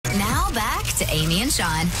Now back to Aimee and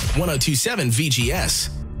Shawn. 102.7 VGS.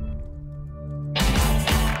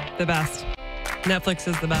 The best. Netflix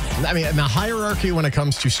is the best. I mean, in the hierarchy when it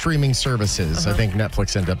comes to streaming services, I think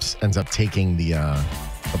Netflix ends up taking the.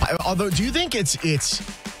 Although, do you think it's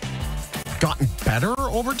gotten better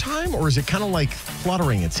over time, or is it kind of like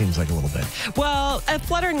fluttering? It seems like a little bit. Well,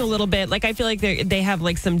 fluttering a little bit. Like I feel like they have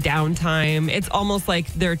like some downtime. It's almost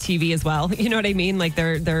like their TV as well. You know what I mean? Like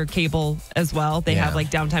their cable as well. They have like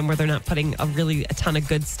downtime where they're not putting a ton of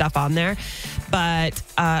good stuff on there. But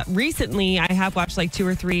recently, I have watched like 2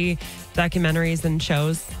 or 3 documentaries and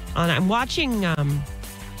shows on. I'm watching.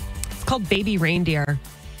 It's called Baby Reindeer,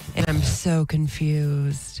 and I'm so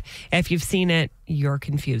confused. If you've seen it, you're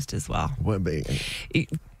confused as well. What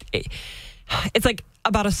It's like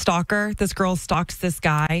about a stalker. This girl stalks this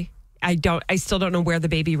guy. I still don't know where the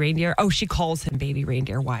baby reindeer. Oh, she calls him baby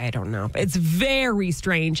reindeer. Why? I don't know. It's very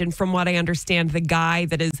strange. And from what I understand, the guy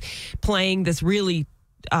that is playing this really,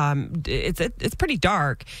 it's pretty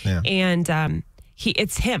dark. Yeah. And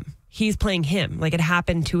it's him. He's playing him. Like it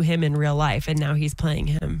happened to him in real life, and now he's playing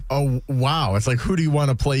him. Oh, wow. It's like, who do you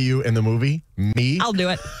want to play you in the movie? Me? I'll do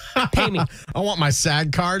it. Pay me. I want my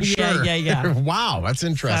SAG card. Sure. Yeah. Wow, that's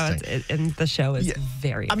interesting. So and the show is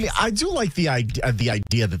very interesting. I mean, I do like the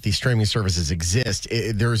idea that these streaming services exist.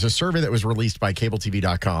 There's a survey that was released by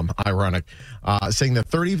CableTV.com, ironic, saying that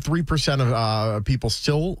 33% of people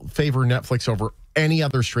still favor Netflix over any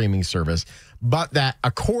other streaming service, but that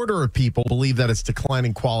a quarter of people believe that it's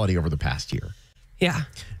declining quality over the past year. Yeah.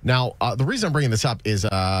 Now, the reason I'm bringing this up is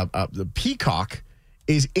the Peacock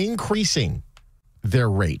is increasing their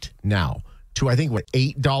rate now to, I think,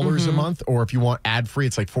 $8 a month, or if you want ad-free,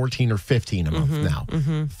 it's like $14 or $15 a month now.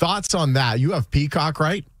 Thoughts on that? You have Peacock,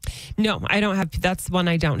 right? No, I don't have. That's one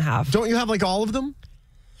I don't have. Don't you have like all of them?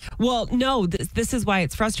 Well, no. This is why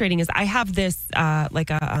it's frustrating. Is I have this like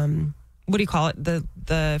a what do you call it?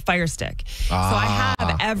 The Fire Stick. So I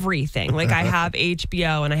have everything. Like I have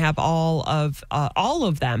HBO and I have all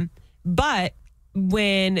of them. But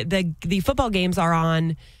when the football games are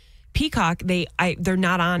on Peacock, they're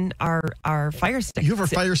not on our Fire Stick. You have a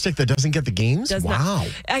Fire Stick that doesn't get the games? Wow.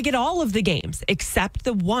 I get all of the games except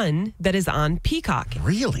the one that is on Peacock.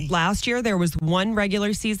 Really? Last year, there was one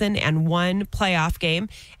regular season and one playoff game,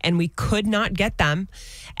 and we could not get them.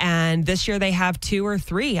 And this year, they have 2 or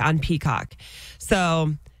 3 on Peacock.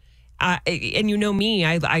 So, and you know me,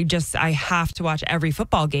 I have to watch every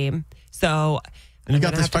football game. So, and you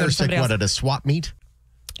got this Fire Stick, what, at a swap meet?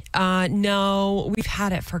 No, we've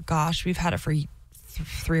had it for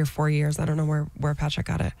 3 or 4 years. I don't know where Patrick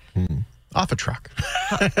got it. Off a truck.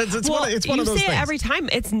 it's one of those things. You say it every time.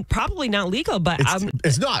 It's probably not legal, but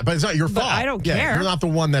it's not your fault. I don't care. You're not the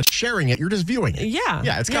one that's sharing it. You're just viewing it.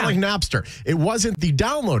 Yeah. It's kind of like Napster. It wasn't the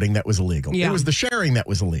downloading that was illegal. Yeah. It was the sharing that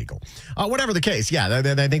was illegal. Whatever the case, I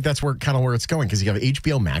think that's where it's going, because you have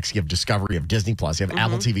HBO Max, you have Discovery, you have Disney Plus, you have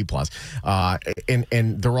Apple TV Plus,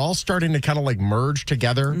 and they're all starting to kind of like merge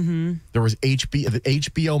together. There was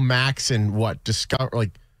HBO Max and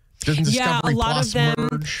Discovery, a lot of them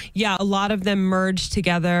merge? a lot of them merge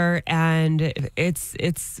together, and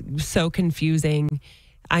it's so confusing.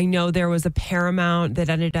 I know there was a Paramount that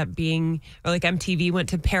ended up being, or like MTV went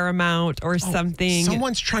to Paramount or something.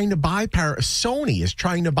 Someone's trying to buy Sony is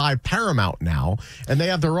trying to buy Paramount now, and they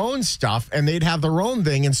have their own stuff, and they'd have their own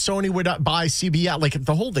thing, and Sony would buy CBS. Like,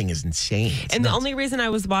 the whole thing is insane. And the only reason I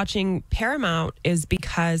was watching Paramount is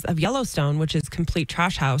because of Yellowstone, which is complete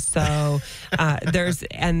trash house. So there's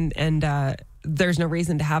no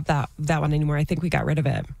reason to have that one anymore. I think we got rid of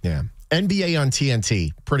it. Yeah. NBA on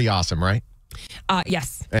TNT, pretty awesome, right?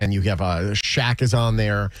 Yes. And you have Shaq is on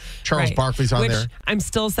there. Charles Barkley's on there. I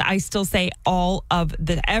still say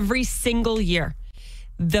every single year,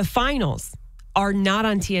 the finals are not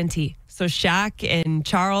on TNT. So Shaq and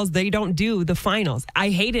Charles, they don't do the finals. I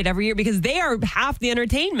hate it every year because they are half the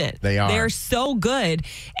entertainment. They are. They're so good,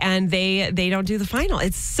 and they don't do the final.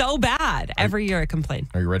 It's so bad. Every year I complain.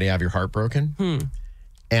 Are you ready to have your heart broken?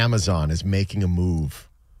 Amazon is making a move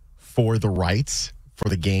for the rights for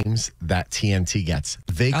the games that TNT gets.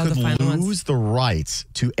 They could lose the rights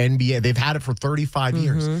to NBA. They've had it for 35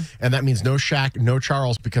 years. And that means no Shaq, no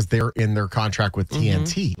Charles, because they're in their contract with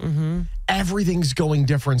TNT. Everything's going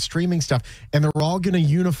different streaming stuff. And they're all going to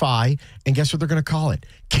unify. And guess what they're going to call it?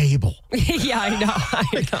 Cable. Yeah, I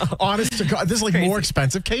know. Honest to God, this is like more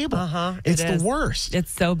expensive cable. It's the worst.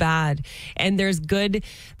 It's so bad. And there's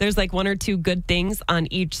like 1 or 2 good things on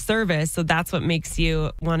each service. So that's what makes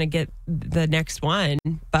you want to get the next one.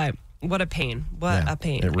 But what a pain. A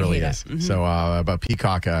pain. It really is. So about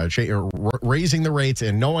Peacock raising the rates,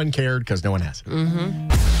 and no one cared because no one has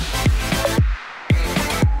it.